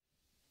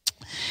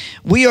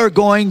we are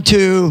going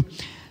to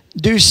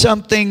do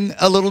something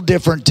a little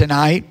different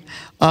tonight.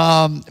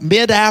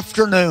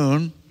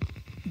 Mid-afternoon,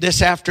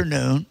 this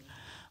afternoon,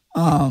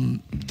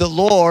 the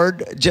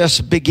Lord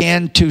just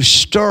began to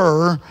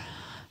stir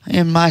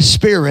in my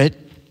spirit,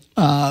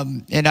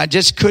 and I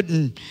just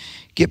couldn't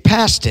get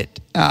past it.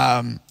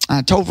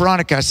 I told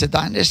Veronica, I said,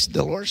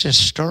 the Lord's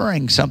just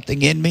stirring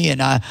something in me,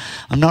 and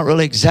I'm not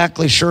really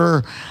exactly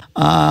sure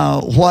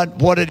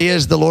what it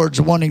is the Lord's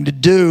wanting to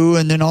do.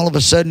 And then all of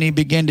a sudden, He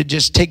began to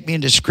just take me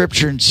into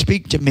Scripture and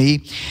speak to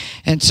me.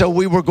 And so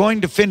we were going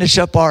to finish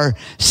up our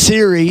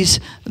series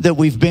that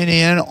we've been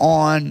in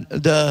on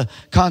the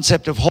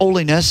concept of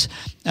holiness,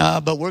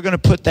 but we're going to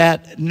put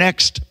that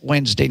next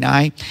Wednesday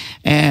night,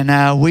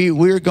 and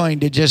we're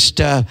going to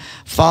just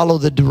follow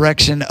the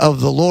direction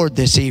of the Lord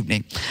this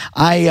evening.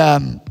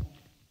 I'm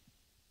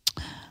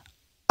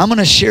going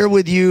to share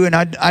with you, and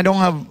I don't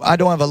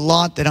have a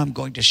lot that I'm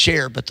going to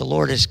share, but the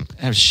Lord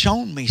has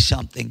shown me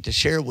something to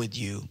share with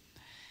you.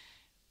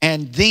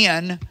 And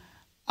then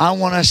I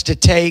want us to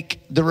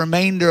take the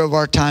remainder of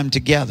our time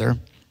together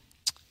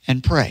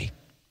and pray,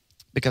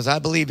 because I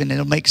believe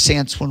it'll make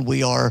sense when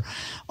we are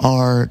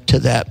to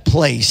that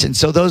place. And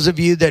so those of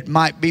you that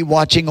might be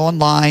watching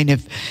online,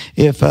 if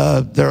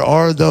there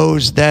are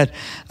those that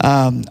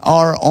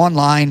are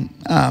online,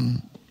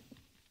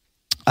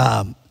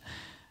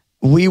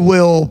 we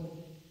will,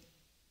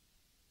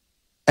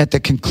 at the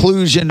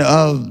conclusion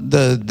of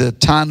the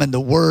time and the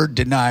word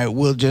tonight,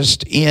 we'll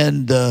just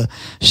end the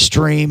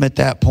stream at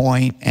that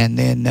point, and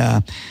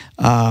then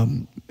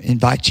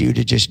invite you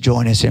to just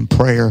join us in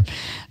prayer.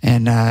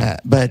 And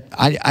but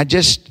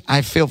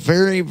I feel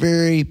very,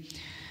 very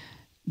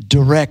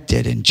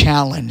directed and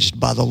challenged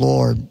by the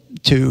Lord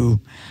to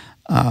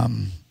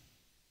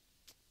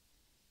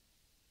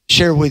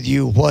share with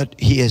you what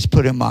He has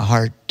put in my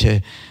heart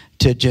to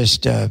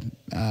just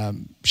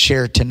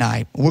share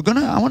tonight.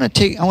 I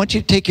want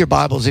you to take your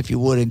Bibles, if you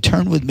would, and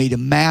turn with me to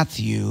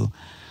Matthew,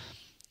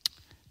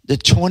 the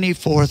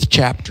 24th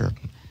chapter.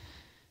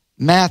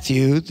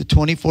 Matthew, the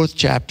 24th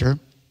chapter,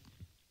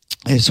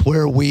 is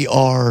where we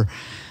are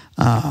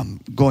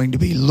going to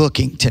be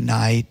looking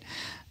tonight.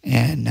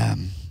 And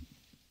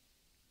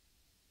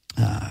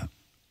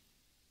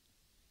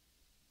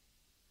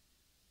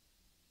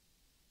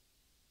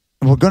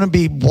we're going to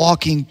be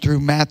walking through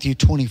Matthew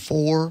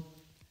 24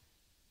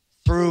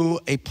 through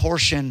a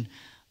portion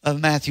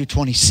of Matthew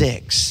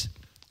 26.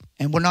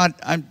 And we're not,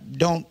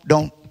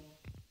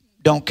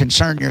 don't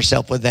concern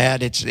yourself with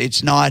that.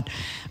 It's not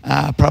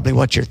probably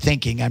what you're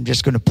thinking. I'm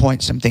just going to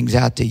point some things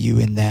out to you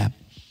in that.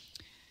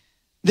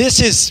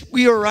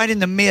 We are right in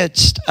the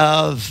midst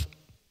of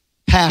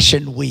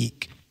Passion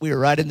Week. We are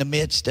right in the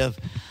midst of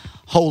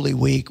Holy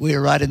Week. We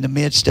are right in the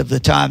midst of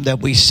the time that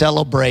we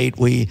celebrate.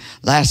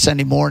 Last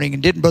Sunday morning,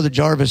 and didn't Brother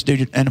Jarvis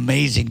do an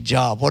amazing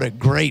job? What a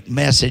great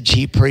message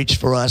he preached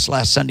for us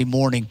last Sunday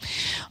morning.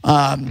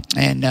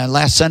 And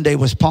last Sunday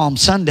was Palm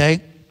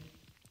Sunday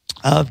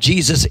of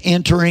Jesus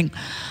entering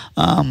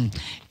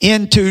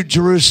into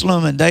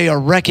Jerusalem, and they are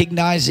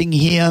recognizing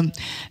Him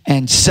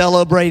and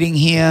celebrating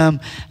Him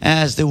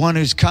as the one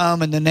who's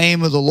come in the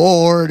name of the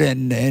Lord,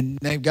 and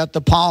they've got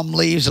the palm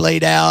leaves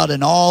laid out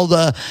and all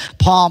the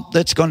pomp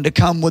that's going to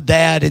come with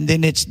that. And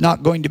then it's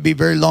not going to be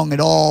very long at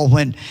all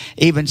when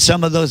even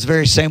some of those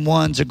very same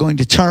ones are going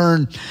to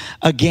turn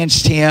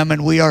against Him,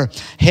 and we are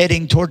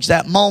heading towards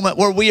that moment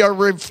where we are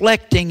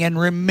reflecting and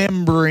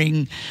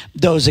remembering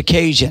those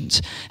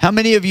occasions. How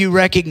many of you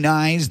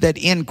recognize that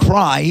in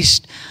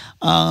Christ,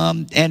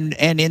 and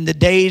in the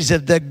days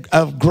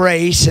of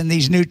grace and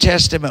these New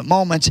Testament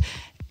moments,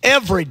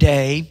 every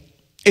day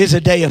is a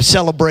day of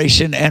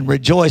celebration and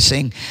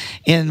rejoicing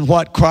in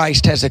what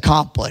Christ has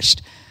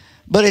accomplished?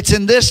 But it's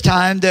in this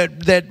time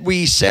that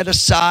we set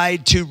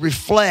aside to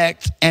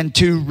reflect and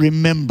to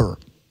remember.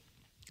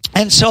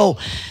 And so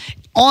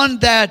in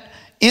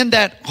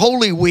that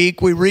Holy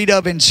Week we read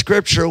of in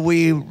Scripture,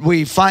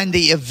 we find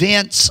the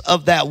events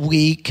of that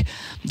week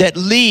that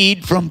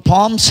lead from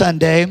Palm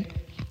Sunday,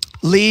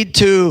 lead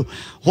to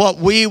what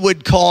we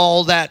would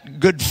call that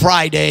Good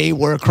Friday,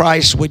 where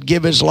Christ would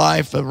give His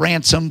life a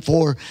ransom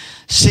for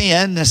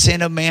sin, the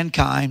sin of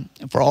mankind,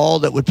 and for all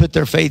that would put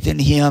their faith in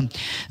Him,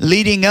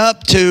 leading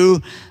up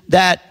to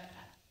that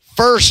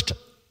first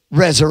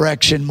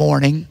resurrection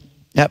morning,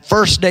 that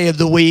first day of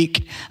the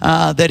week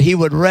that He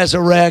would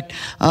resurrect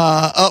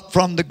up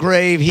from the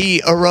grave.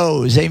 He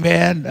arose,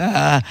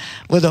 amen,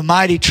 with a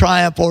mighty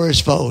triumph over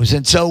His foes.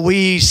 And so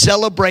we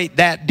celebrate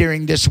that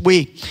during this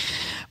week.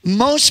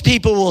 Most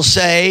people will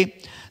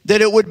say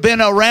that it would have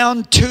been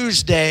around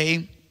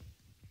Tuesday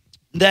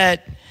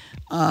that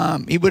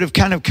He would have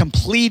kind of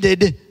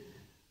completed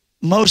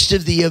most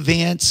of the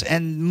events,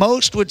 and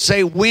most would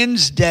say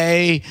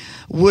Wednesday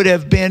would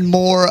have been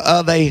more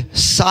of a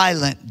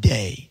silent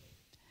day.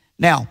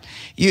 Now,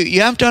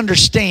 you have to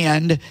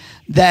understand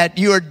that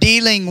you are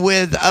dealing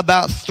with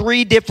about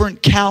 3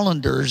 different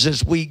calendars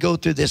as we go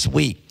through this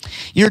week.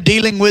 You're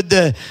dealing with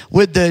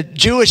the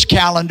Jewish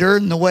calendar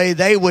and the way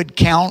they would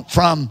count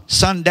from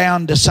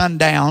sundown to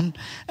sundown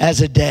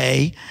as a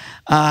day.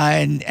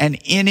 and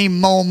any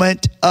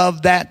moment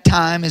of that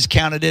time is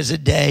counted as a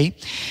day.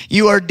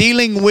 You are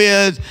dealing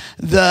with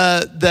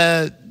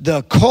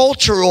the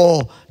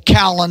cultural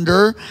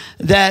calendar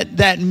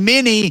that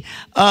many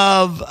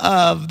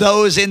of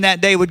those in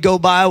that day would go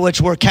by, which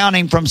were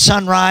counting from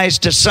sunrise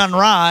to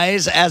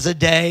sunrise as a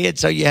day. And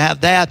so you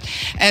have that.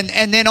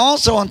 And then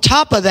also on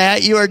top of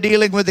that, you are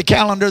dealing with the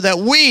calendar that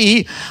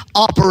we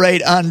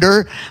operate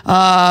under,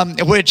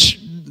 which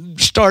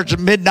starts at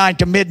midnight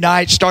to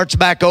midnight, starts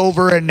back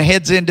over and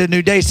heads into a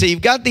new day. So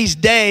you've got these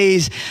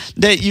days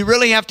that you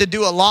really have to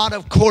do a lot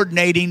of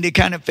coordinating to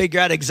kind of figure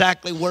out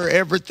exactly where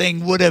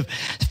everything would have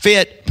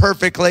fit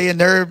perfectly.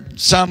 And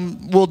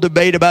some will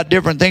debate about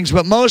different things,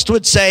 but most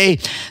would say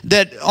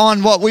that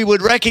on what we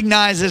would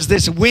recognize as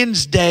this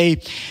Wednesday,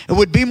 it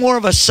would be more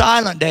of a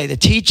silent day. The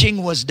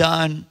teaching was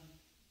done.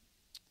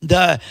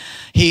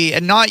 He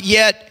had not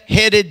yet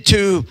headed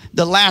to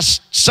the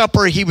Last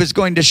Supper he was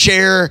going to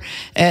share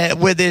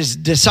with his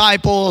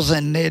disciples,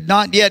 and had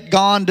not yet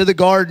gone to the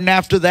garden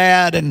after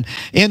that, and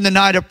in the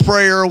night of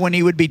prayer when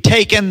he would be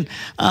taken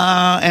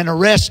and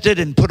arrested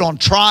and put on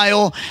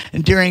trial,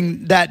 and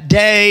during that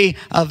day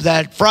of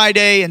that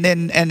Friday, and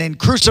then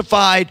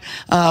crucified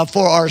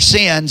for our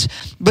sins.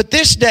 But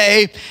this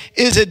day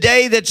is a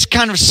day that's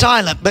kind of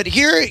silent. But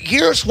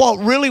here's what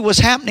really was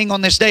happening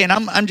on this day, and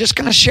I'm just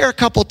going to share a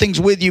couple things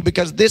with you,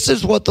 because this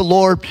is what the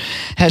Lord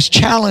has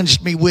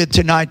challenged me with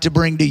tonight to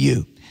bring to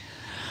you.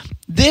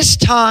 This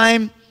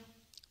time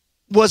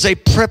was a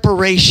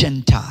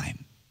preparation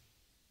time.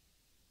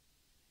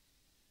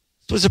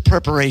 It was a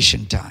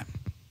preparation time.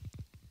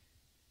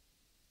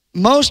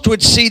 Most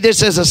would see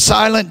this as a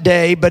silent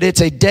day, but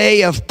it's a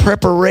day of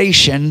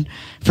preparation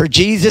for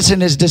Jesus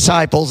and his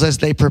disciples as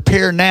they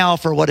prepare now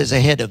for what is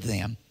ahead of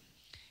them.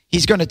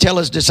 He's going to tell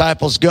his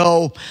disciples,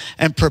 go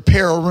and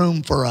prepare a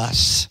room for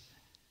us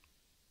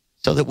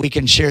so that we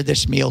can share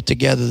this meal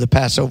together, the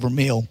Passover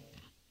meal.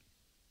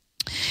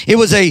 It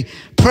was a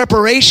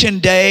preparation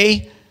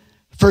day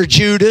for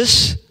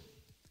Judas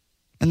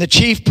and the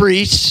chief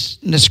priests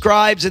and the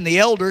scribes and the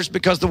elders,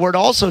 because the word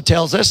also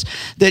tells us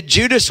that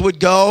Judas would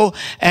go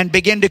and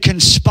begin to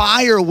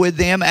conspire with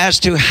them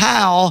as to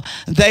how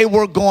they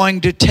were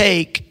going to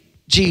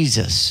take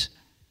Jesus.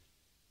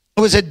 It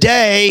was a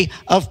day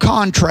of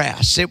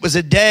contrast. It was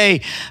a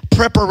day,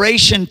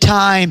 preparation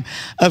time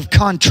of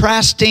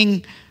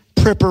contrasting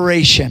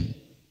preparation.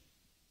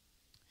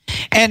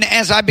 And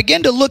as I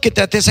began to look at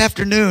that this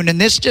afternoon, and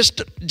this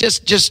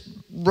just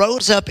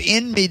rose up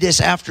in me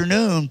this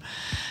afternoon,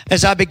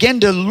 as I began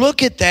to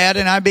look at that,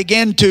 and I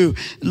began to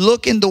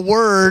look in the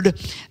Word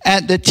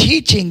at the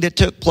teaching that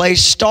took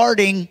place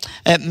starting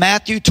at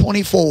Matthew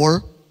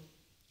 24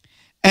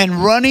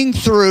 and running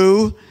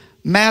through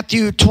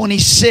Matthew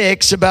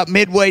 26, about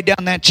midway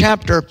down that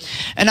chapter.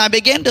 And I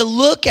began to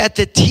look at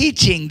the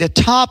teaching, the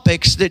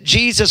topics that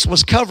Jesus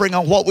was covering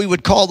on what we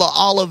would call the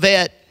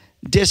Olivet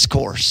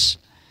Discourse.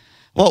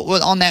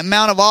 Well, on that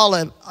Mount of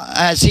Olives,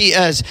 as he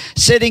is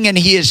sitting and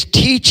he is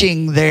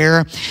teaching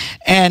there,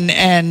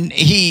 and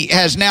he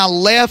has now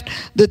left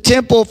the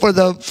temple for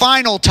the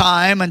final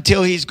time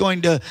until he's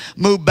going to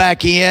move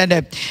back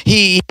in.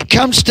 He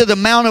comes to the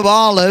Mount of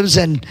Olives,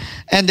 and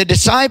the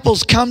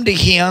disciples come to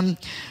him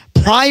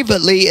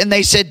privately, and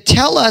they said,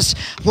 tell us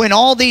when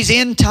all these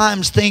end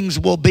times things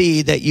will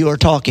be that you are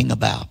talking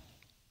about.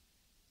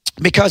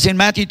 Because in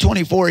Matthew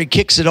 24, he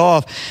kicks it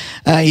off.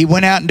 He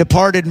went out and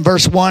departed in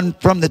verse 1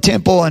 from the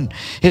temple, and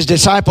his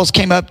disciples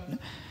came up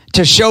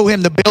to show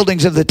him the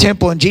buildings of the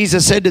temple. And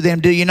Jesus said to them,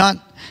 do you not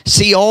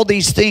see all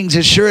these things?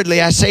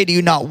 Assuredly, I say to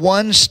you, not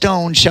one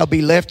stone shall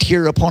be left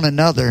here upon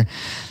another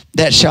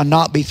that shall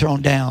not be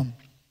thrown down.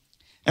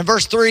 In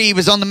verse 3, he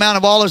was on the Mount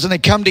of Olives, and they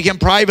come to him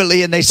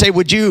privately, and they say,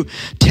 would you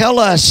tell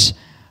us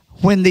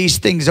when these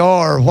things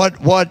are?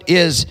 What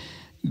is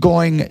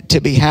going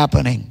to be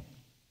happening?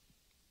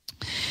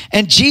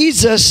 And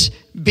Jesus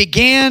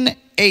began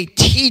a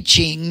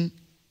teaching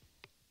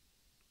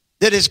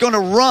that is going to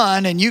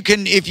run, and you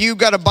can, if you've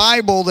got a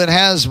Bible that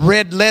has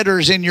red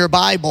letters in your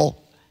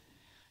Bible,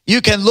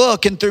 you can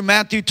look and through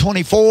Matthew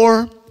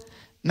 24,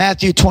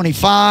 Matthew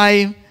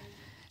 25,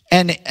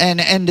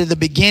 and to the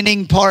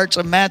beginning parts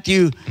of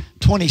Matthew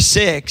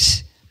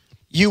 26,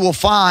 you will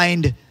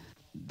find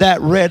that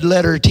red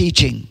letter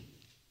teaching.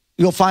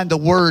 You'll find the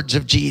words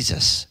of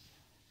Jesus.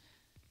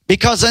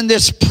 Because in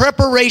this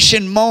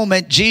preparation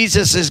moment,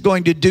 Jesus is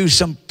going to do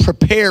some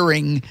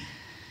preparing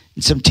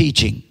and some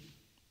teaching.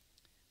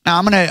 Now,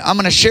 I'm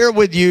going to share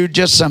with you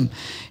just some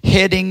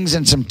headings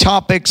and some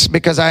topics,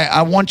 because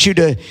I want you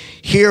to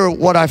hear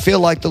what I feel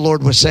like the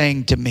Lord was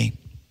saying to me.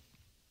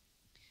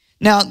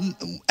 Now,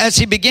 as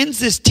he begins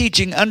this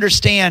teaching,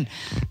 understand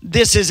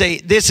this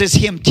is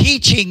him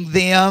teaching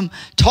them,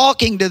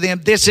 talking to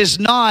them. This is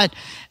not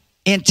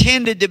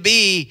intended to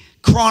be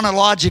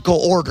chronological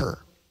order.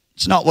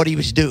 It's not what he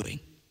was doing.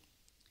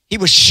 He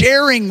was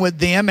sharing with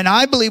them, and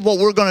I believe what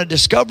we're going to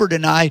discover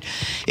tonight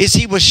is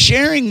he was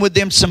sharing with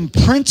them some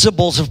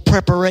principles of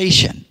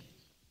preparation.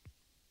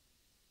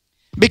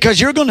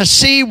 Because you're going to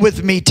see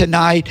with me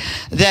tonight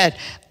that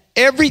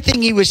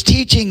everything he was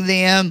teaching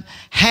them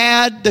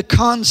had the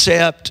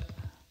concept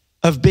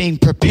of being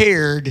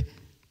prepared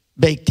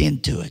baked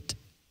into it.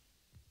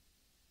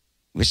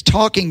 He was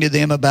talking to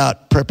them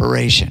about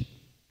preparation.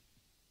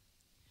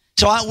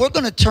 So we're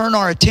going to turn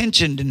our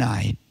attention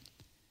tonight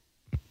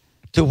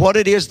to what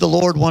it is the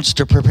Lord wants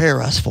to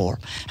prepare us for.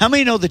 How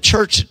many know the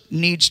church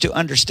needs to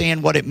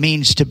understand what it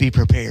means to be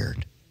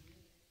prepared?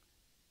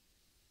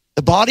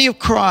 The body of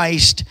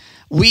Christ,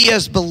 we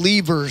as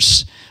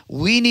believers,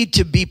 we need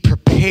to be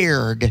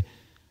prepared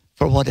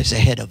for what is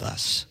ahead of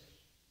us.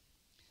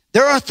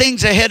 There are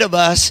things ahead of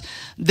us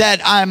that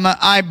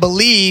I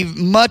believe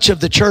much of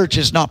the church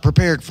is not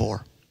prepared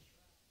for.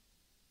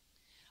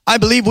 I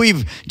believe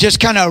we've just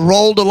kind of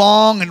rolled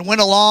along and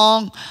went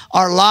along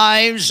our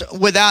lives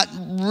without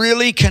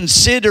really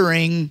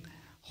considering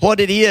what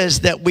it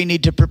is that we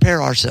need to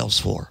prepare ourselves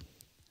for.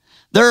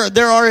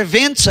 There are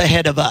events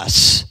ahead of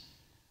us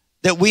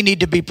that we need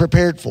to be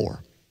prepared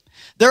for.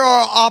 There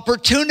are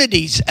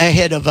opportunities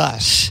ahead of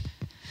us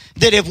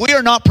that if we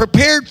are not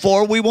prepared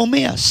for, we will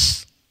miss.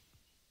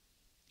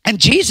 And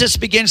Jesus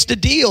begins to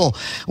deal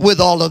with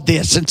all of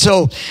this. And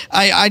so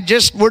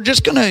we're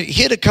just going to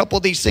hit a couple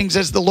of these things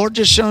as the Lord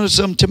just shows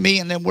them to me,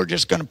 and then we're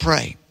just going to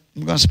pray.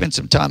 We're going to spend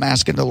some time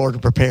asking the Lord to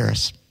prepare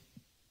us.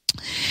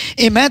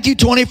 In Matthew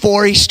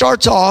 24, he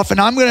starts off,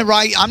 and I'm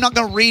not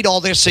going to read all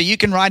this, so you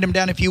can write them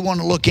down. If you want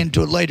to look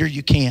into it later,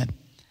 you can.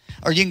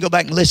 Or you can go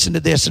back and listen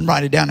to this and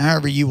write it down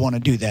however you want to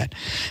do that.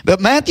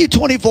 But Matthew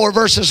 24,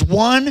 verses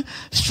 1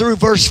 through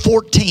verse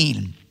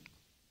 14.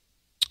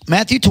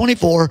 Matthew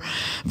 24,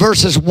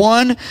 verses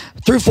 1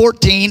 through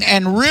 14,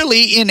 and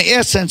really, in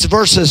essence,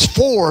 verses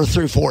 4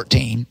 through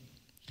 14.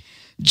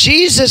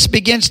 Jesus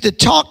begins to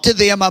talk to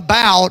them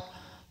about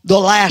the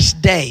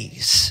last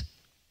days.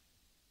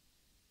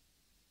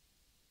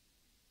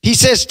 He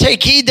says,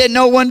 take heed that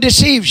no one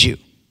deceives you.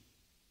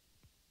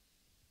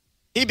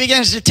 He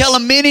begins to tell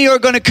them many are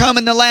going to come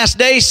in the last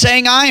days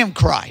saying, I am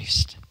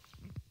Christ.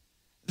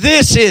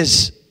 This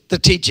is the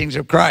teachings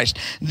of Christ.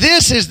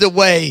 This is the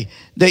way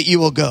that you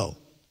will go.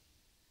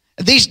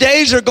 These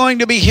days are going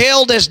to be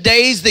hailed as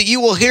days that you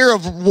will hear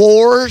of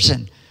wars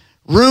and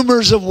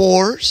rumors of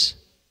wars.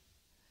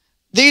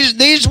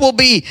 These will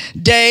be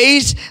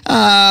days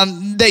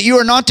that you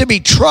are not to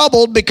be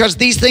troubled, because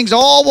these things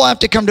all will have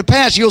to come to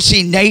pass. You'll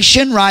see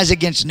nation rise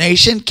against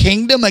nation,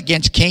 kingdom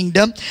against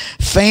kingdom,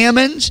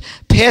 famines,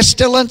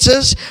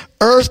 pestilences,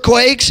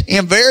 earthquakes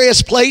in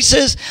various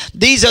places.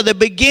 These are the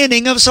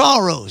beginning of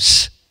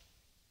sorrows.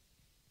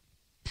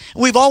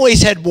 We've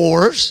always had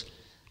wars.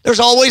 There's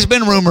always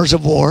been rumors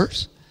of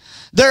wars.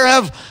 There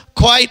have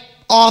quite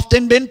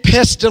often been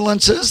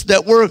pestilences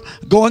that were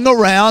going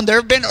around. There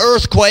have been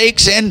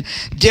earthquakes in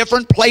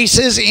different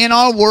places in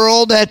our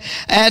world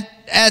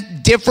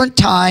at different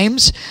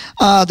times.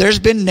 There's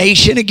been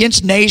nation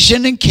against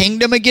nation and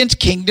kingdom against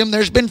kingdom.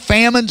 There's been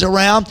famines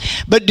around.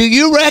 But do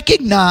you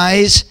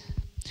recognize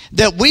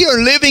that we are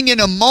living in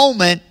a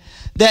moment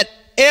that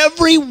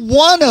every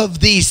one of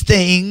these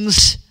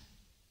things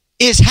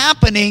is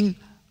happening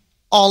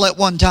all at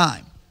one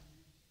time?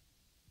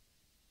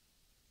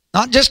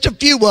 Not just a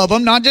few of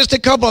them, not just a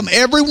couple of them.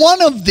 Every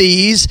one of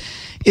these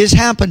is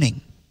happening.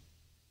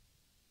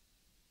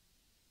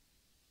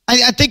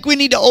 I think we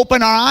need to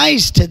open our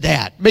eyes to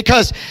that,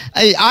 because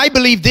I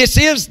believe this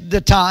is the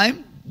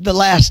time, the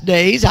last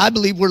days. I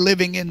believe we're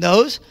living in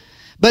those.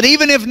 But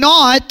even if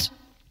not,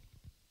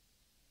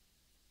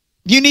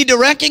 you need to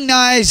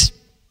recognize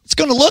it's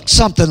going to look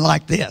something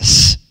like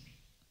this.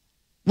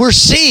 We're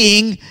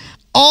seeing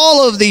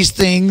all of these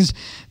things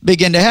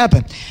begin to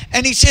happen.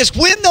 And he says,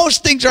 when those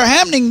things are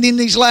happening in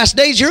these last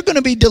days, you're going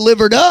to be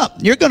delivered up.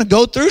 You're going to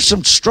go through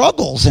some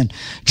struggles and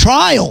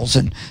trials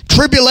and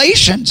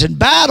tribulations and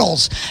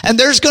battles. And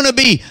there's going to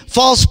be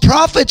false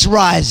prophets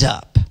rise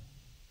up.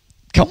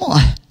 Come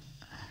on.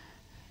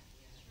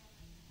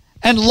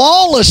 And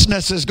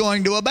lawlessness is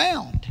going to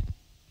abound.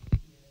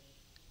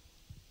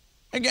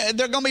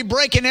 They're going to be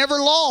breaking every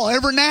law,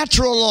 every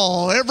natural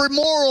law, every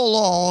moral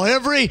law,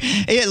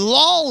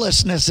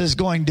 lawlessness is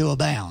going to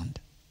abound.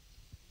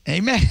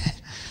 Amen.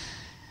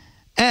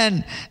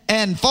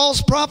 And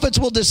false prophets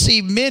will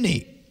deceive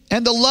many,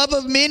 and the love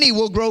of many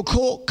will grow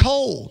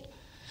cold.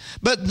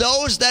 But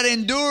those that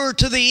endure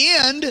to the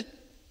end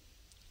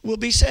will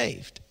be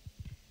saved.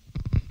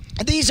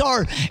 These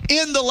are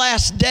in the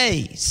last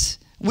days.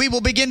 We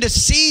will begin to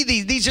see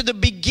these. These are the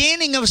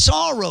beginning of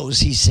sorrows,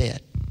 he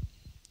said.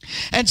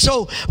 And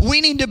so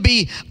we need to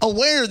be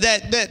aware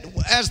that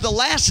as the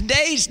last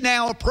days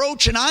now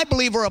approach, and I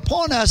believe are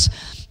upon us,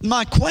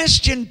 my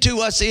question to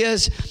us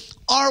is,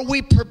 are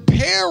we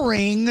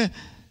preparing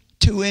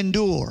to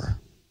endure?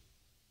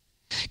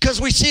 Because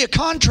we see a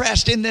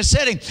contrast in this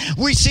setting.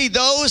 We see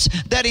those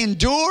that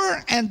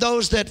endure and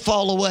those that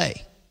fall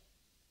away.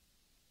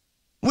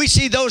 We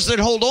see those that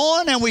hold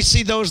on and we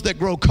see those that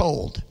grow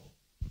cold.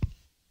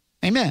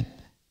 Amen.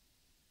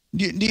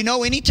 Do you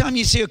know, anytime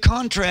you see a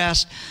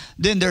contrast,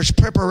 then there's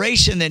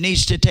preparation that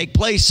needs to take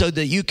place so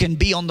that you can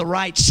be on the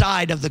right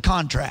side of the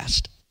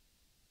contrast.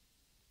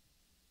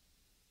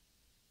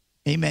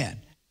 Amen.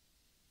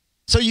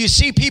 So you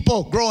see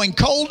people growing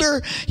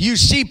colder. You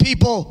see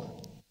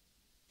people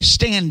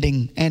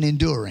standing and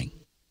enduring.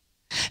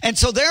 And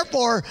so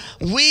therefore,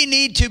 we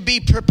need to be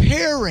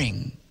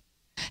preparing.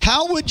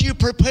 How would you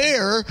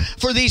prepare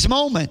for these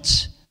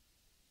moments?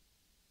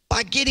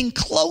 By getting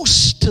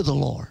close to the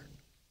Lord.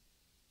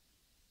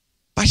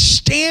 By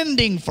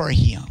standing for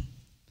Him.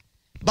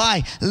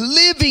 By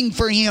living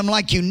for Him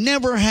like you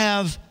never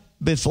have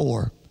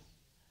before.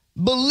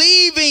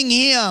 Believing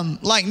Him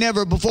like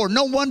never before.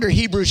 No wonder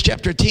Hebrews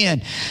chapter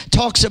 10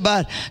 talks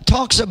about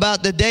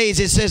the days.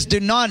 It says,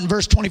 do not, in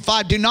verse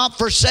 25, do not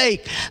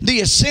forsake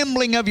the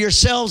assembling of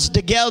yourselves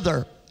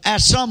together,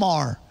 as some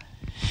are.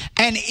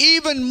 And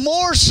even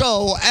more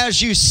so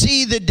as you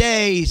see the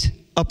days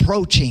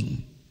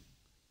approaching.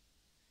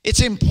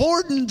 It's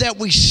important that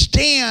we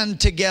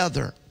stand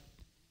together.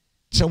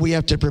 So we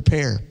have to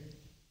prepare.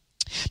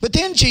 But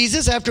then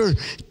Jesus, after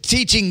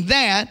teaching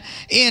that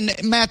in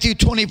Matthew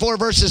 24,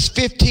 verses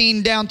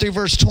 15 down through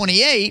verse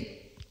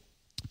 28,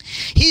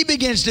 He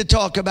begins to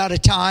talk about a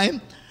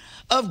time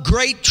of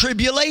great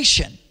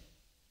tribulation.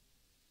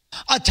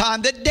 A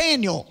time that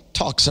Daniel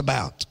talks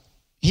about,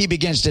 He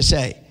begins to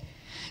say.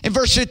 In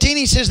verse 15,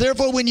 He says,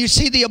 therefore, when you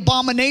see the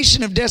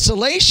abomination of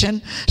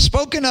desolation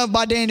spoken of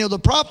by Daniel the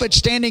prophet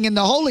standing in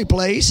the holy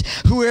place,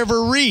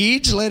 whoever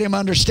reads, let him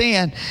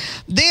understand.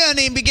 Then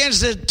He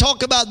begins to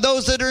talk about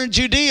those that are in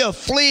Judea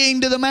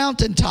fleeing to the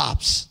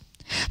mountaintops.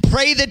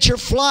 Pray that your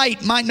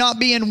flight might not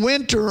be in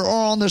winter or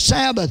on the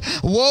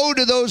Sabbath. Woe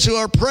to those who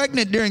are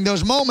pregnant during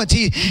those moments.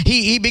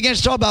 He begins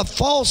to talk about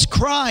false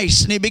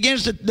Christ, and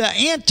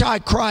the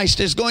Antichrist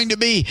is going to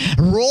be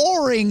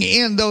roaring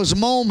in those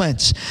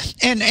moments.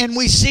 And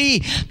we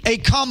see a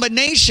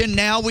combination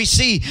now. We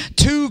see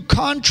two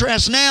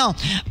contrasts now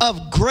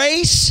of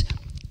grace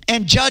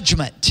and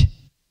judgment.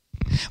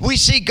 We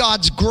see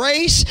God's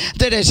grace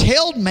that has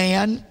held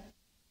man,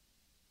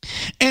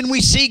 and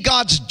we see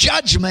God's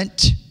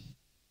judgment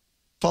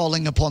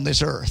falling upon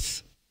this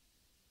earth.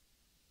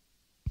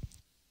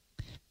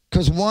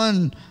 Because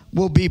one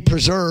will be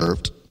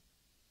preserved.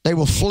 They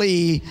will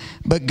flee,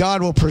 but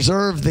God will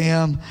preserve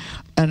them,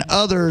 and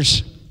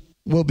others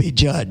will be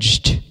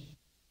judged.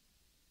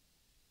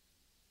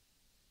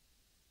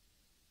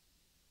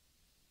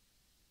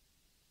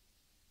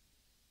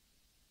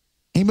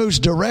 He moves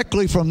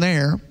directly from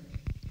there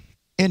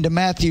into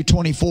Matthew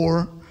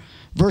 24,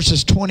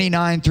 verses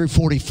 29 through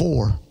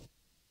 44.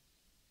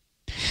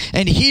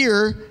 And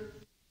here,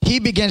 He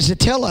begins to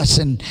tell us,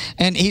 and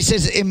He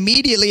says,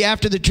 immediately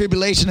after the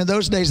tribulation of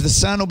those days, the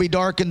sun will be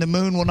darkened, the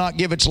moon will not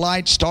give its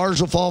light,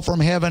 stars will fall from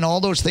heaven, all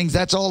those things.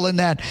 That's all in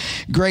that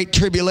great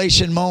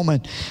tribulation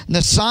moment. And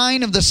the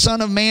sign of the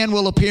Son of Man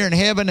will appear in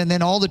heaven, and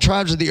then all the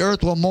tribes of the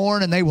earth will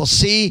mourn, and they will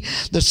see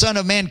the Son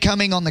of Man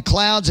coming on the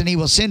clouds, and He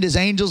will send His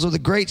angels with a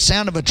great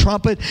sound of a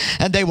trumpet,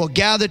 and they will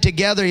gather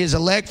together His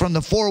elect from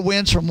the four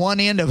winds, from one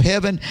end of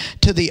heaven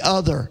to the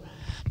other.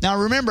 Now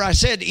remember, I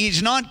said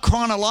He's not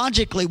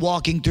chronologically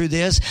walking through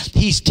this.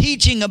 He's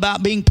teaching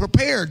about being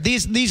prepared.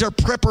 These are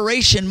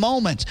preparation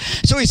moments.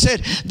 So He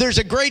said there's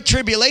a great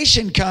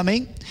tribulation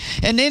coming.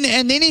 And then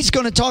He's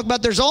going to talk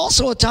about there's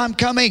also a time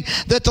coming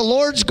that the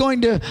Lord's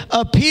going to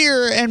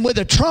appear, and with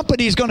a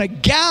trumpet He's going to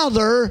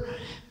gather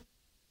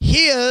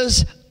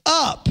His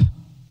up.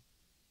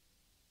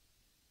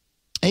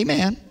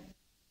 Amen.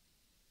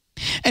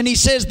 And He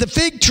says the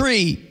fig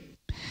tree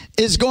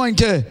is going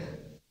to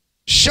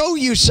show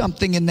you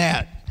something in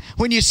that.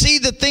 When you see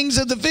the things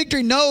of the fig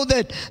tree, know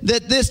that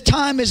this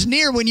time is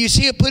near. When you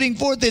see it putting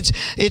forth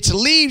its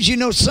leaves, you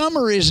know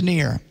summer is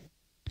near.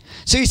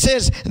 So He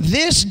says,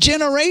 this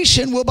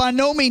generation will by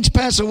no means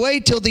pass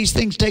away till these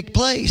things take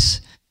place.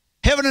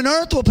 Heaven and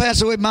earth will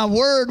pass away. My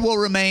word will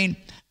remain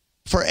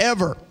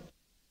forever.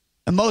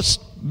 And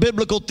most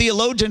biblical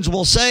theologians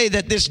will say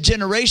that this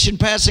generation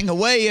passing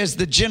away is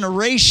the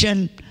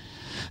generation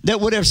that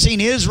would have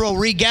seen Israel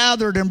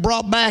regathered and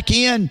brought back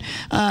in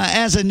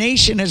as a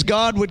nation, as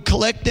God would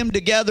collect them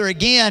together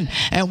again.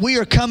 And we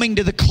are coming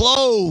to the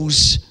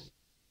close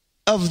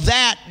of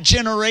that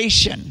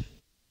generation.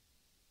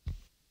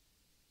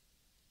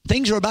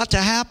 Things are about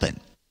to happen.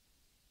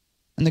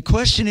 And the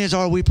question is,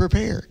 are we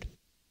prepared?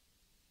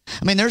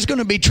 I mean, there's going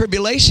to be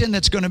tribulation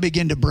that's going to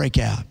begin to break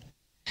out.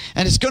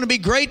 And it's going to be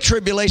great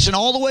tribulation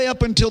all the way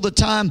up until the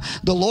time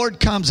the Lord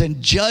comes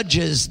and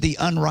judges the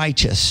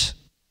unrighteous.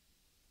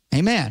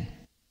 Amen.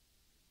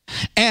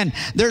 And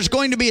there's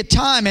going to be a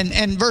time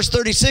in verse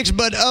 36,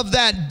 but of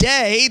that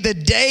day, the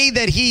day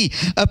that He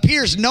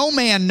appears, no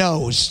man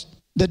knows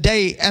the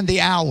day and the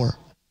hour.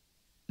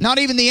 Not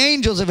even the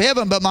angels of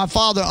heaven, but my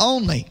Father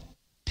only.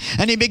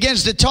 And He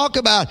begins to talk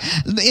about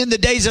in the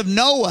days of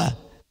Noah,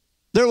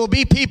 there will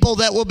be people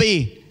that will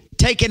be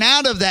taken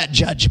out of that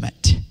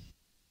judgment.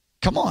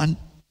 Come on.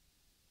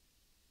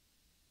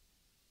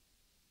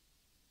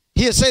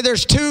 He'll say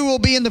there's two will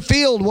be in the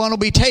field, one will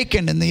be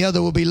taken and the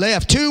other will be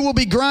left. Two will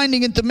be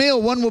grinding at the mill,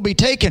 one will be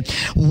taken.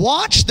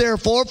 Watch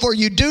therefore, for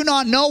you do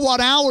not know what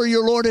hour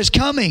your Lord is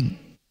coming.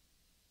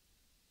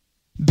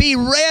 Be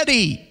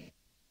ready,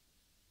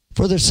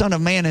 for the Son of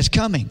Man is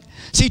coming.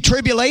 See,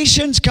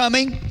 tribulation's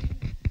coming.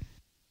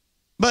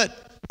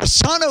 But the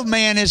Son of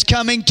Man is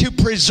coming to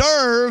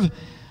preserve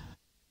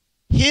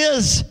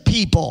his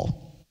people.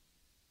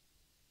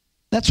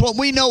 That's what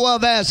we know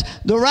of as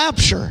the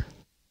rapture.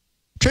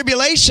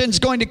 Tribulation is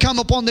going to come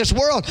upon this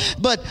world,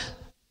 but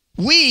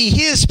we,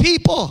 his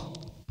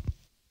people,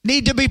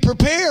 need to be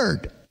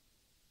prepared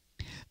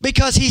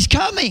because he's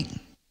coming.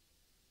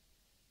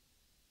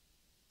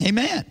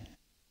 Amen.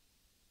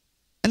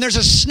 And there's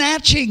a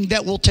snatching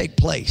that will take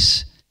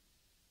place.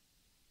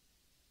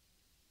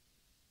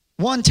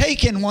 One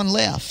taken, one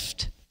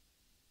left.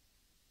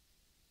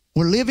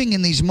 We're living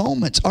in these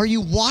moments. Are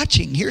you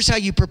watching? Here's how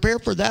you prepare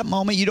for that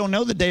moment. You don't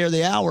know the day or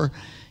the hour.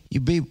 You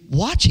be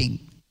watching.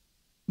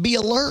 Be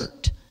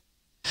alert.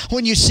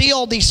 When you see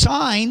all these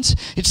signs,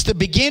 it's the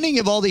beginning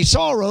of all these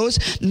sorrows.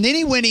 And then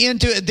he went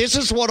into it. This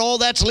is what all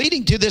that's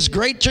leading to, this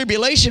great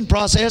tribulation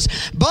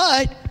process.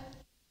 But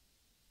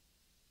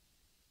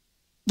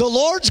the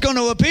Lord's going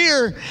to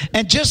appear,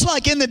 and just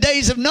like in the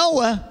days of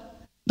Noah,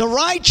 the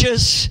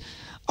righteous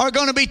are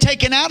going to be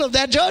taken out of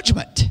that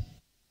judgment.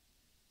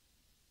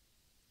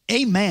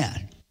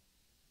 Amen.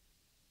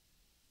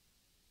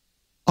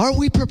 Are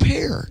we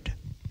prepared?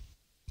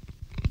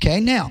 Okay,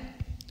 now,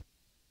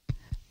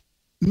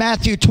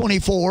 Matthew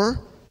 24,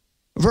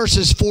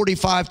 verses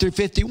 45 through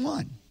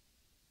 51.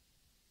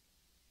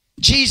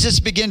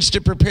 Jesus begins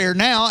to prepare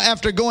now.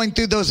 After going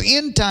through those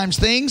end times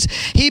things,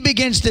 he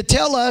begins to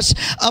tell us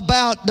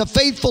about the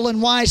faithful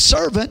and wise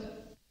servant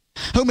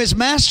whom his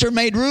master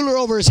made ruler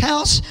over his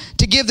house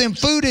to give them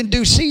food in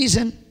due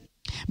season.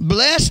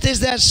 Blessed is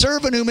that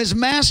servant whom his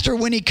master,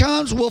 when he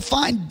comes, will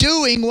find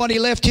doing what he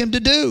left him to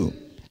do.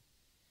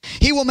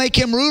 He will make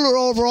him ruler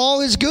over all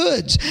his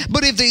goods.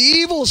 But if the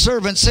evil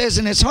servant says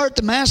in his heart,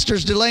 the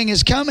master's delaying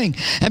his coming,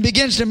 and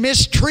begins to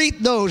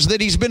mistreat those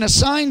that he's been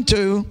assigned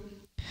to,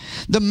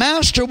 the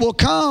master will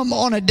come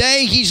on a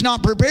day he's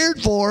not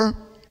prepared for,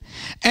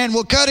 and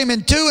will cut him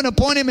in two and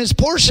appoint him his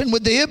portion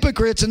with the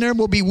hypocrites, and there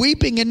will be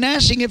weeping and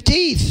gnashing of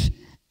teeth.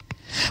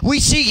 We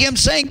see him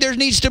saying there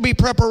needs to be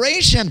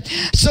preparation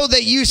so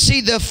that you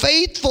see the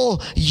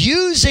faithful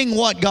using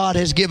what God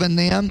has given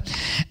them,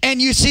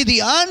 and you see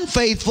the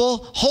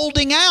unfaithful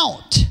holding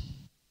out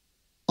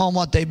on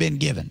what they've been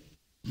given.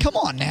 Come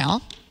on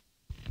now.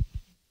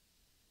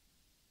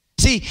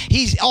 See,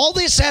 all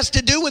this has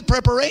to do with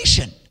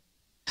preparation.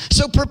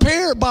 So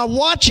prepare by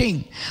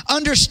watching.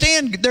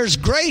 Understand there's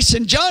grace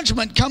and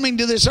judgment coming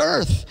to this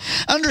earth.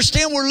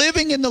 Understand we're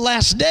living in the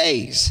last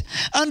days.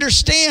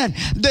 Understand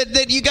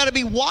that you got to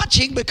be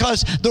watching,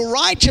 because the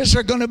righteous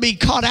are going to be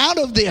caught out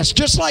of this,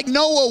 just like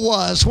Noah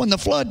was when the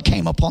flood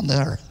came upon the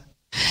earth.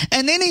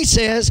 And then he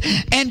says,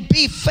 and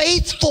be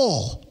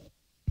faithful,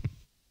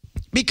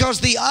 because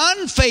the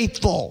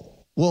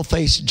unfaithful will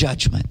face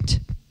judgment.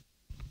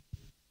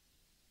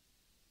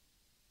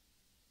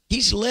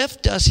 He's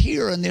left us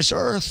here on this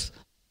earth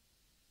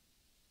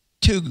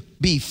to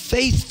be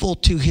faithful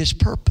to his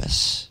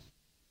purpose.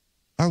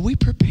 Are we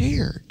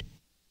prepared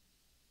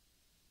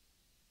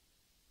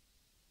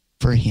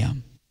for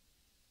him?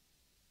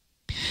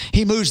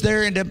 He moves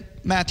there into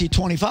Matthew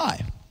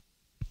 25.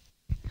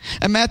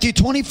 And Matthew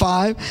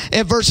 25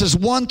 at verses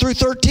 1 through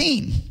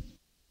 13.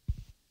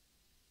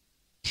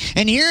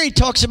 And here he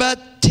talks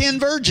about 10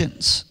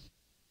 virgins.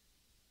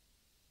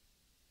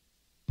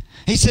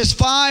 He says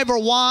 5 are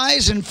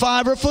wise and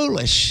 5 are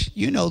foolish.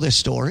 You know this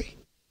story.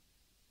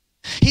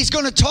 He's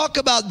going to talk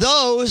about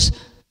those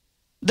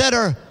that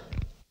are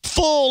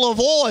full of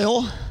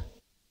oil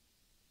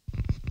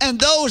and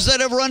those that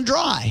have run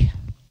dry.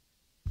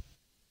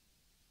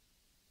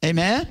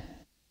 Amen?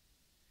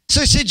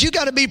 So he said you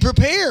got to be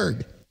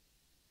prepared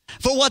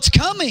for what's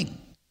coming.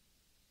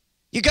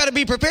 You got to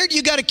be prepared.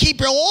 You got to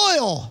keep your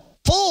oil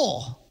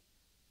full.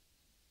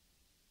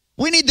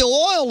 We need the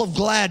oil of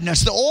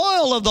gladness, the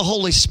oil of the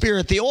Holy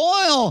Spirit, the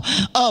oil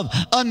of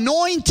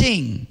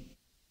anointing.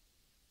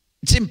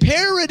 It's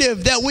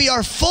imperative that we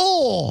are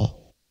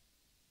full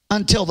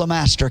until the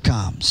master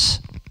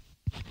comes.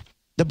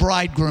 The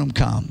bridegroom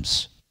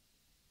comes.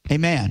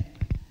 Amen.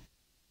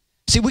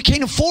 See, we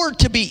can't afford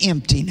to be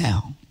empty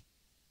now,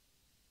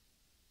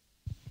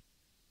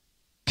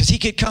 because he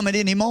could come at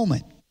any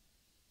moment.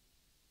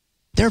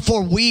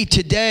 Therefore, we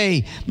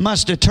today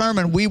must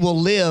determine we will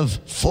live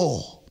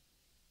full.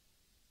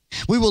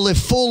 We will live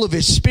full of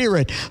his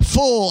Spirit,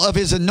 full of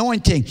his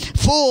anointing,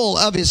 full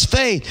of his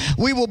faith.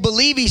 We will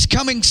believe he's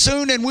coming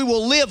soon, and we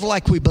will live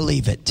like we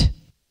believe it.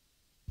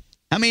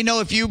 How many know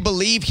if you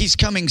believe he's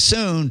coming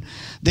soon,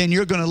 then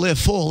you're going to live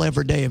full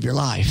every day of your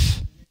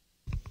life?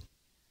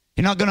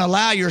 You're not going to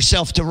allow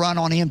yourself to run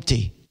on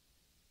empty.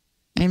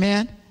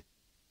 Amen?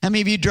 How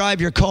many of you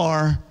drive your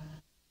car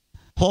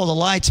while the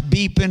lights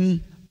beeping,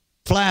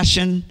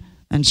 flashing,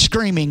 and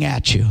screaming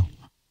at you?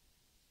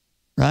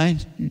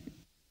 Right?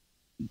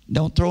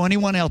 Don't throw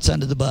anyone else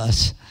under the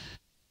bus.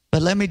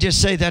 But let me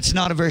just say that's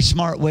not a very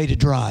smart way to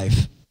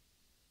drive.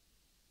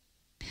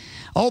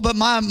 Oh, but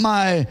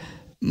my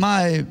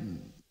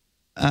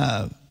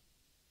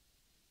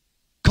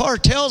car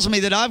tells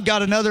me that I've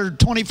got another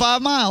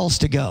 25 miles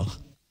to go.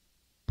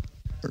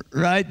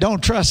 Right?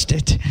 Don't trust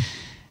it.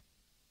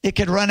 It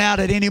could run out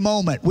at any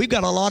moment. We've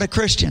got a lot of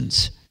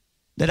Christians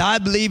that I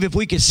believe if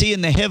we could see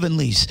in the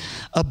heavenlies,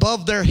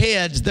 above their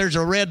heads, there's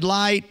a red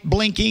light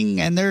blinking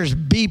and there's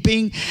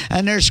beeping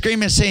and they're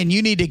screaming saying,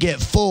 you need to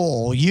get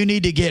full. You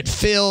need to get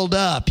filled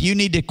up. You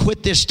need to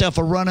quit this stuff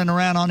of running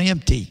around on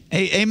empty.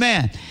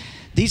 Amen.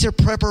 These are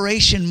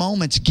preparation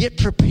moments. Get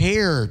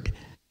prepared.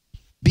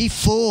 Be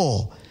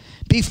full.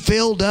 Be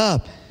filled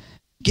up.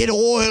 Get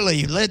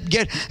oily.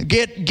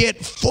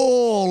 Get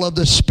full of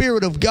the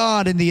Spirit of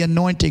God and the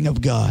anointing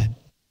of God.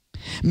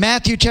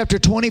 Matthew chapter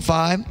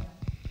 25.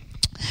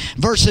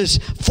 Verses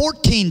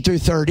 14 through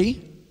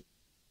 30,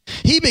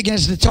 he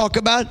begins to talk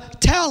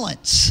about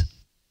talents.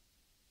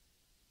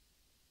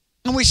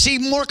 And we see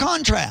more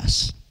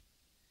contrasts.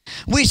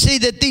 We see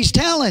that these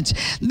talents,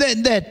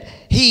 that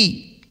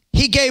he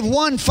gave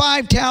one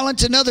 5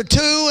 talents, another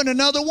 2, and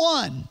another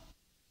 1.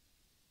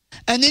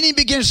 And then he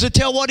begins to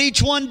tell what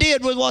each one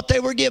did with what they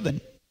were given.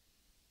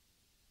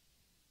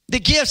 The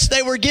gifts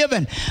they were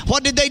given.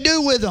 What did they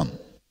do with them?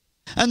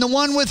 And the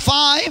one with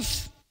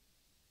 5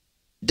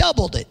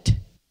 doubled it.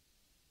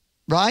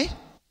 Right?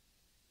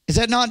 Is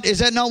that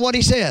not what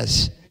he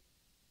says?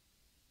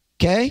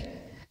 Okay?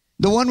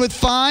 The one with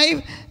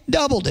 5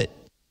 doubled it.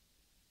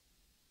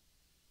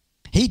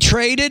 He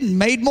traded and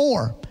made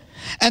more.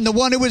 And the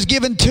one who was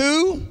given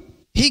 2,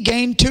 he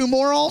gained 2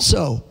 more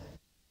also.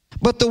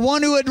 But the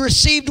one who had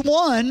received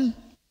 1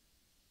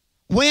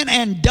 went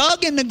and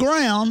dug in the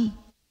ground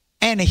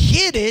and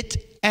hid it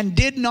and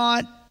did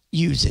not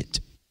use it.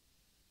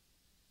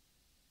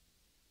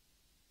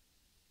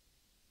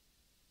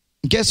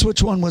 Guess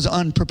which one was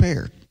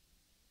unprepared?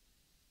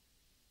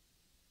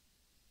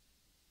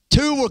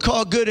 2 were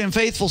called good and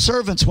faithful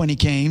servants when he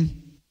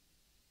came.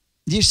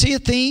 Do you see a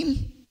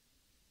theme?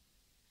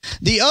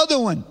 The other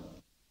one,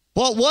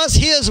 what was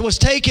his was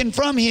taken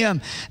from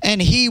him,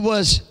 and he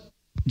was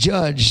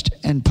judged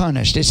and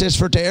punished. It says,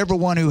 for to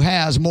everyone who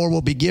has, more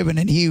will be given,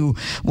 and he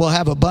will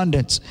have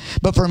abundance.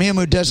 But from him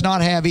who does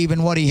not have,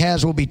 even what he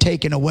has will be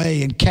taken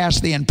away. And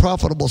cast the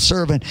unprofitable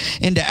servant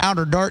into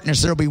outer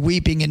darkness. There will be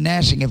weeping and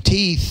gnashing of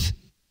teeth.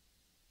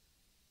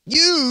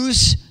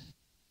 Use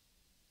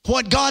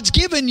what God's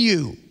given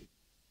you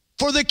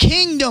for the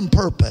kingdom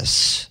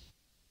purpose.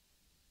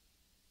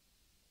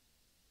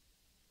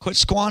 Quit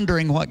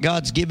squandering what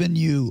God's given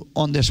you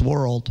on this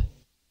world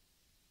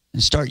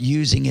and start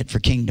using it for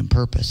kingdom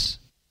purpose.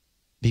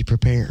 Be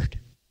prepared.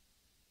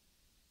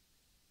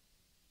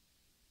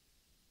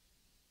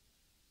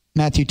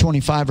 Matthew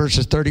 25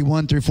 verses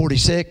 31 through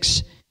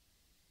 46.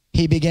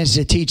 He begins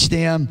to teach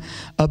them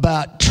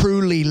about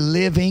truly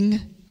living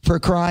for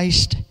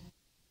Christ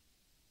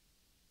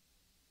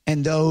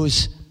and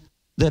those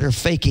that are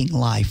faking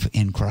life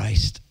in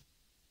Christ.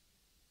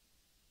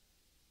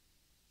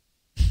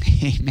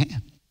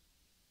 Amen.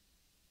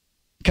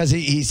 Because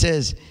he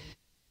says,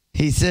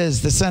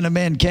 the Son of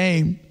Man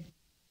came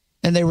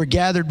and they were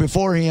gathered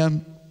before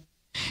him.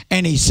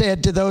 And he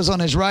said to those on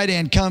his right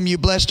hand, come, you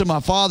blessed of my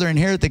Father,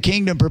 inherit the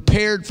kingdom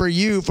prepared for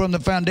you from the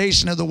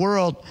foundation of the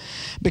world.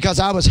 Because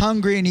I was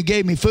hungry and you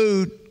gave me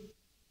food.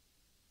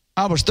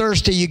 I was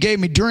thirsty, you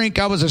gave me drink.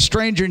 I was a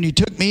stranger and you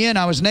took me in.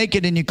 I was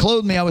naked and you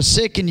clothed me. I was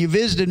sick and you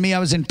visited me. I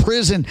was in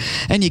prison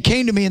and you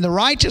came to me. And the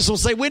righteous will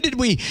say, when did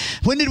we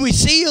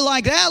see you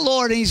like that,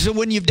 Lord? And he said,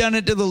 when you've done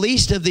it to the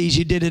least of these,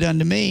 you did it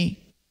unto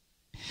me.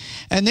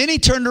 And then he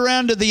turned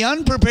around to the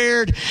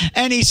unprepared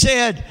and he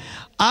said,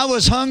 I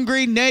was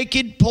hungry,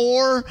 naked,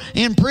 poor,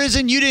 in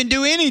prison. You didn't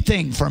do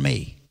anything for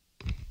me.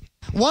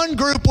 One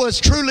group was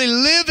truly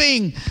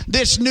living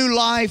this new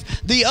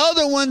life. The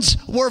other ones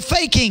were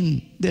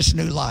faking this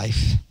new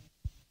life.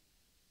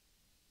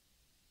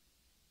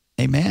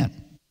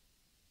 Amen.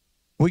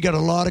 We got a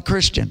lot of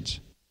Christians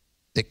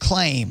that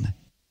claim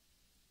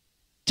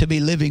to be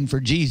living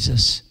for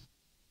Jesus,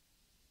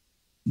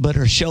 but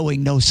are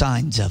showing no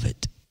signs of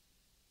it.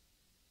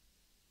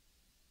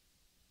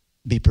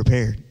 Be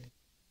prepared.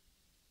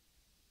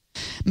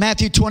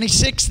 Matthew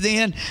 26,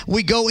 then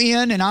we go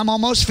in, and I'm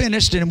almost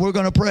finished, and we're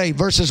going to pray.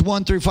 Verses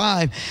 1 through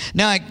 5.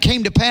 Now it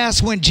came to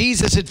pass when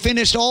Jesus had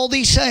finished all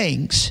these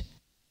sayings,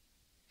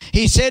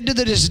 he said to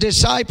his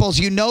disciples,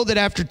 you know that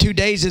after 2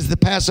 days is the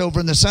Passover,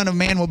 and the Son of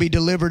Man will be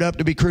delivered up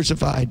to be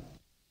crucified.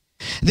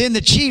 Then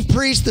the chief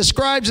priests, the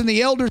scribes, and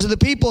the elders of the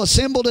people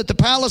assembled at the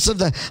palace of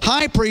the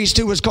high priest,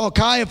 who was called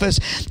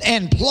Caiaphas,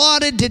 and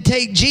plotted to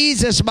take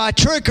Jesus by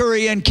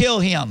trickery and kill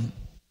him.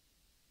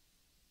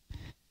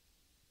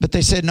 But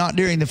they said, not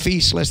during the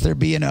feast, lest there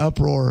be an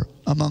uproar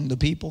among the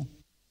people.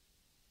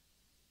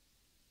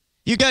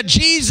 You got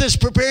Jesus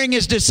preparing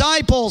his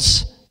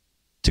disciples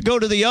to go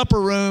to the upper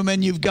room,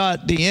 and you've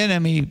got the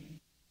enemy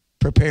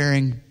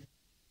preparing,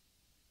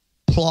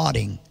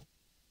 plotting.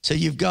 So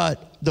you've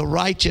got the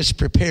righteous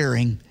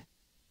preparing,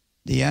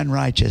 the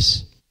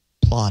unrighteous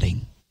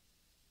plotting.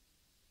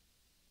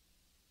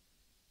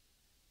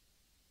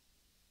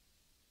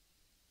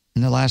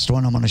 And the last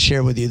one I'm going to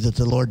share with you that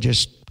the Lord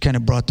just kind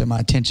of brought to my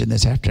attention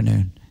this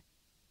afternoon.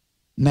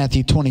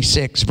 Matthew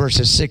 26,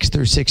 verses 6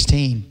 through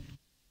 16.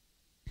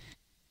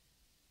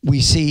 We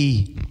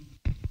see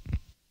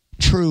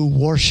true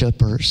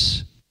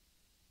worshipers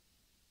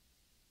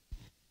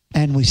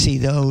And we see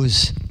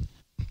those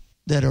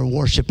that are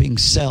worshiping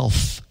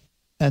self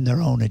and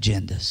their own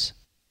agendas.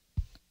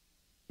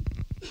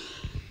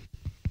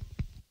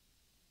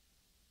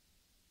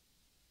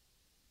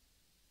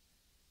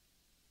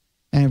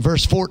 And in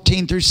verse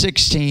 14 through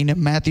 16 of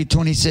Matthew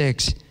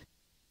 26,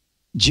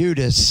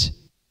 Judas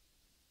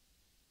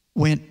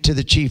went to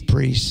the chief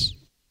priests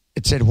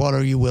and said, "What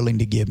are you willing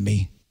to give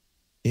me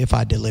if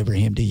I deliver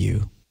him to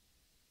you?"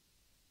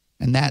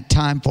 And that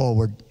time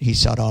forward, he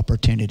sought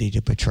opportunity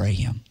to betray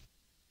him.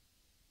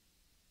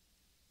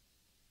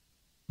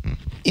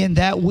 In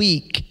that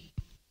week,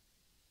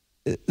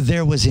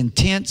 there was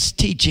intense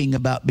teaching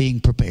about being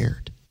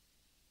prepared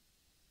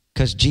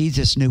because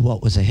Jesus knew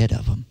what was ahead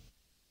of him.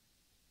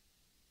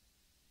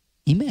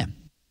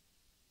 Amen.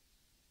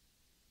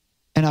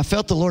 And I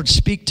felt the Lord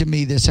speak to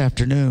me this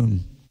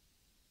afternoon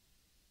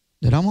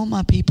that I want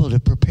my people to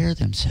prepare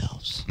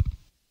themselves.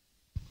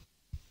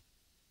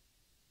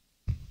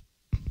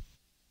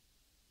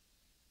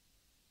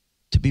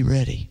 To be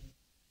ready.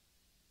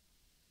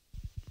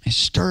 It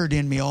stirred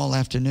in me all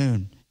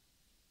afternoon.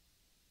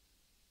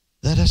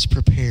 Let us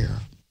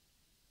prepare.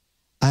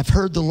 I've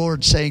heard the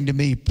Lord saying to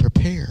me,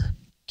 prepare,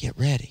 get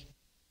ready.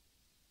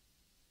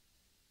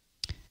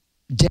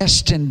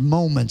 Destined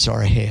moments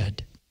are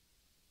ahead.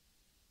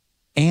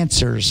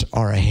 Answers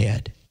are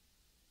ahead.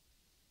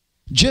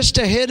 Just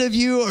ahead of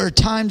you are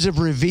times of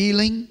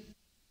revealing,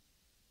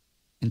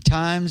 and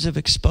times of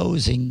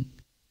exposing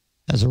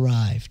has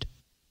arrived.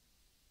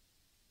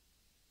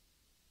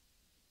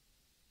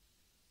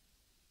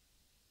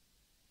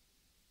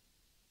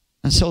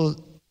 And so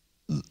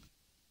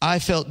I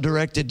felt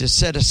directed to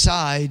set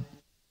aside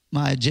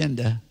my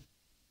agenda,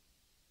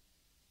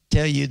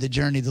 tell you the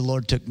journey the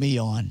Lord took me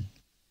on,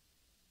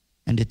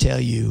 and to tell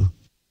you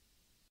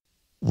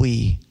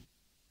we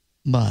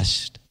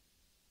must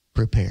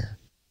prepare.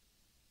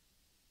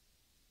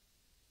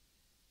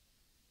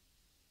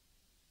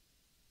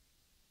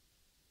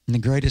 And the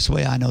greatest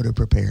way I know to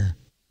prepare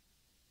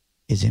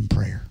is in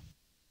prayer.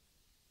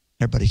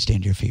 Everybody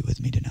stand to your feet with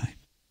me tonight.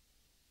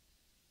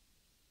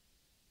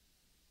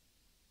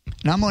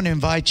 And I'm going to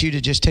invite you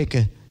to just take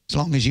as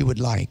long as you would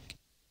like,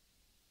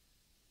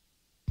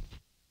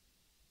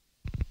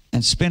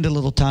 and spend a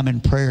little time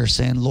in prayer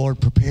saying, Lord,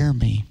 prepare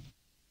me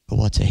for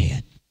what's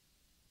ahead.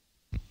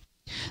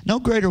 No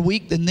greater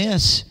week than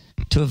this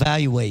to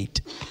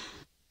evaluate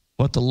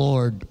what the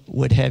Lord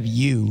would have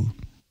you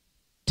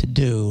to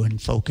do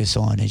and focus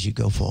on as you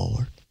go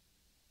forward.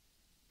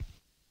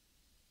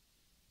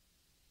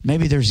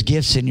 Maybe there's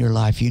gifts in your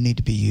life you need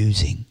to be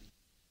using.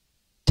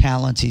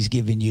 Talents he's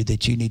given you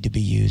that you need to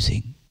be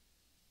using.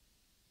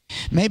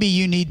 Maybe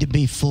you need to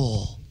be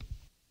full.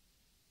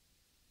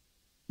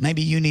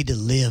 Maybe you need to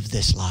live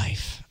this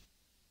life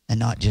and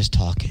not just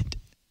talk it.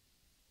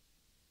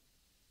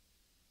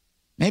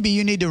 Maybe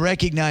you need to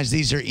recognize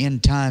these are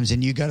end times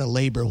and you got to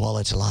labor while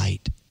it's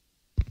light,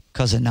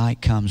 because a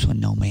night comes when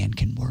no man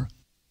can work.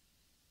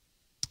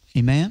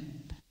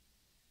 Amen?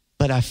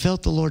 But I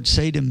felt the Lord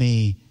say to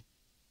me,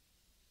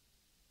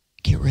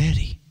 get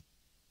ready.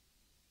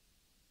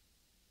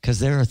 Because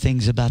there are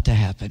things about to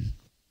happen.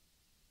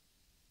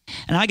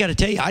 And I got to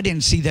tell you, I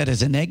didn't see that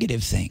as a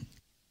negative thing.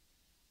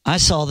 I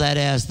saw that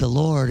as the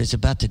Lord is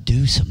about to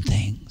do some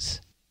things.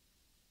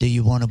 Do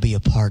you want to be a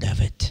part of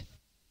it?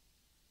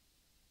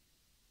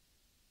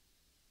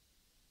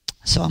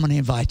 So I'm going to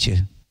invite you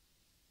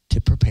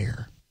to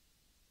prepare.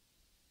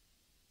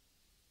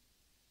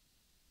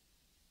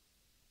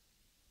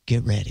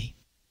 Get ready.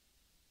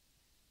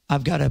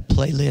 I've got a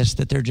playlist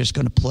that they're just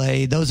going to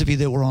play. Those of you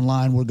that were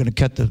online, we're going to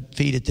cut the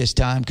feed at this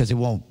time because it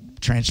won't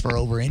transfer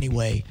over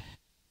anyway.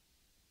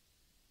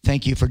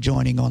 Thank you for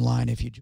joining online if you